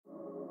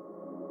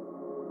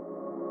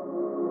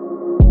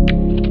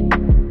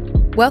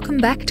Welcome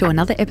back to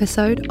another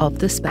episode of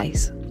The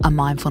Space, a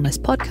mindfulness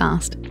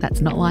podcast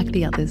that's not like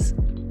the others.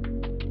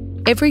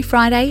 Every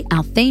Friday,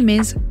 our theme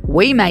is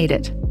We Made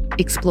It,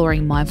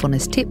 exploring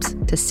mindfulness tips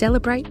to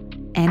celebrate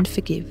and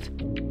forgive.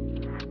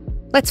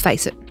 Let's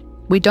face it,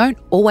 we don't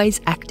always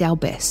act our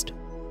best.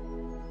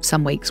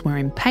 Some weeks we're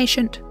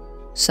impatient,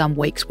 some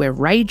weeks we're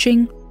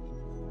raging,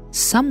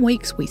 some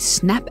weeks we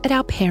snap at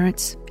our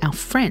parents, our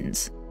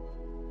friends,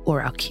 or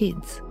our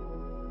kids.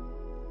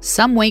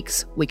 Some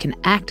weeks we can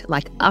act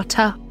like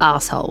utter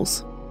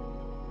assholes.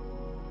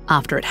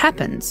 After it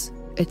happens,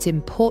 it's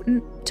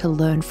important to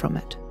learn from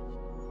it.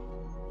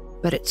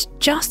 But it's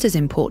just as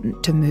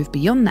important to move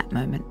beyond that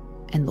moment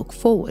and look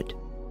forward.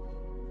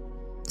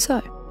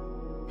 So,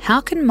 how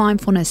can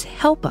mindfulness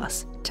help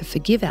us to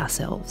forgive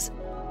ourselves?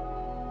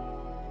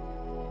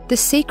 The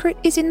secret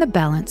is in the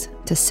balance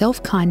to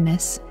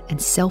self-kindness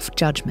and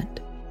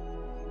self-judgment.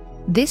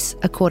 This,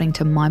 according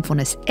to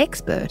mindfulness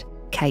expert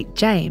Kate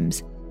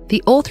James,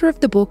 the author of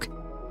the book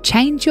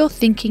Change Your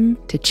Thinking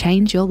to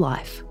Change Your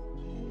Life.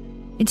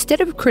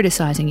 Instead of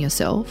criticising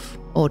yourself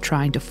or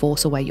trying to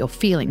force away your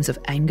feelings of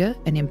anger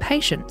and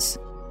impatience,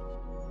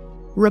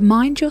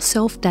 remind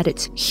yourself that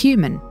it's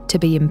human to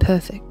be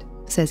imperfect,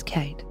 says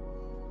Kate.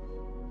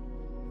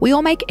 We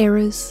all make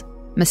errors,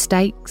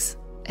 mistakes,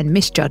 and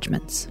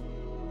misjudgments.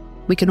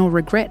 We can all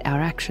regret our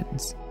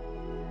actions.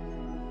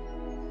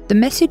 The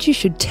message you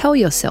should tell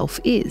yourself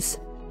is,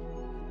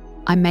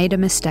 I made a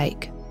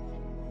mistake.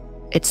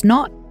 It's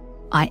not,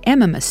 I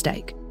am a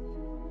mistake.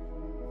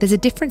 There's a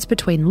difference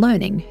between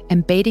learning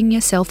and beating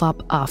yourself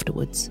up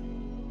afterwards.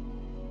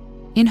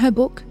 In her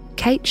book,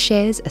 Kate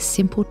shares a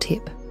simple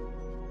tip.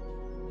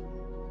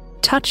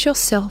 Touch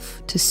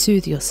yourself to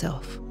soothe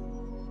yourself.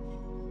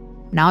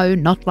 No,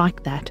 not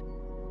like that.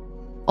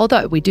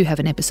 Although we do have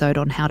an episode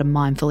on how to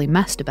mindfully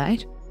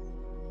masturbate.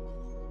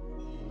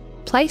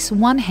 Place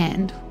one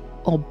hand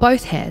or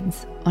both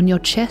hands on your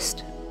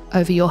chest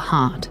over your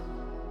heart.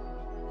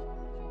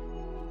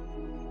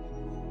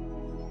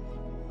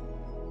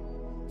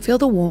 Feel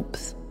the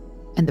warmth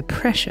and the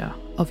pressure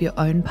of your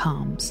own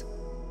palms.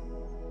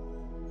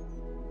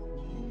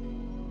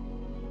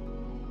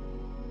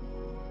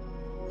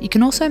 You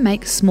can also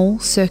make small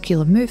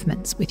circular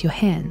movements with your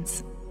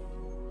hands.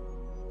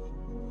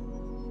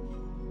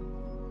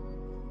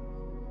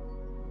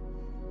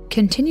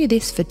 Continue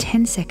this for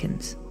 10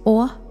 seconds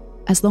or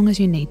as long as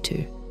you need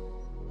to.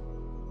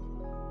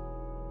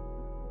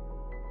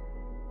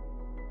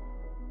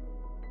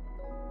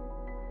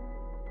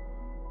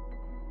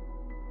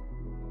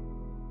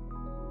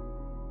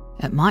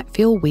 It might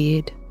feel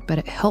weird, but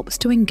it helps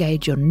to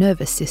engage your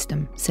nervous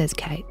system, says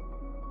Kate.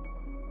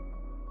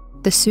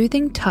 The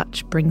soothing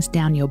touch brings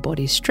down your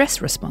body's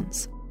stress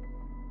response.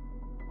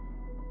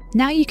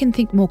 Now you can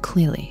think more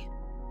clearly.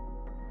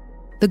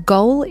 The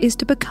goal is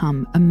to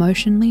become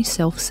emotionally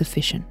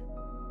self-sufficient.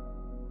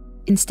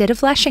 Instead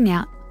of lashing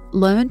out,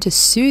 learn to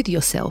soothe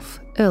yourself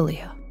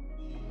earlier.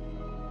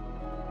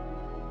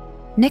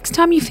 Next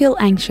time you feel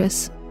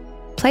anxious,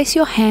 place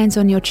your hands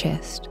on your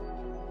chest.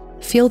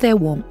 Feel their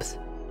warmth.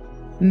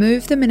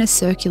 Move them in a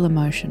circular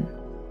motion.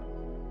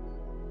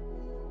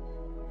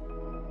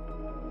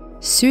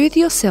 Soothe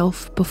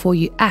yourself before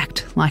you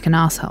act like an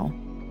asshole.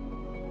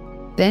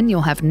 Then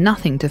you'll have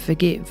nothing to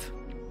forgive.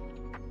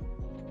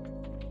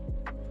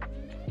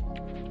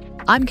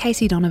 I'm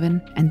Casey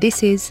Donovan, and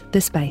this is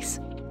The Space.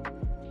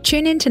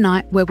 Tune in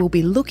tonight where we'll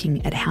be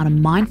looking at how to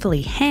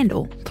mindfully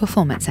handle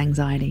performance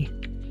anxiety.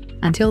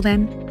 Until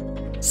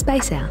then,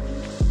 space out.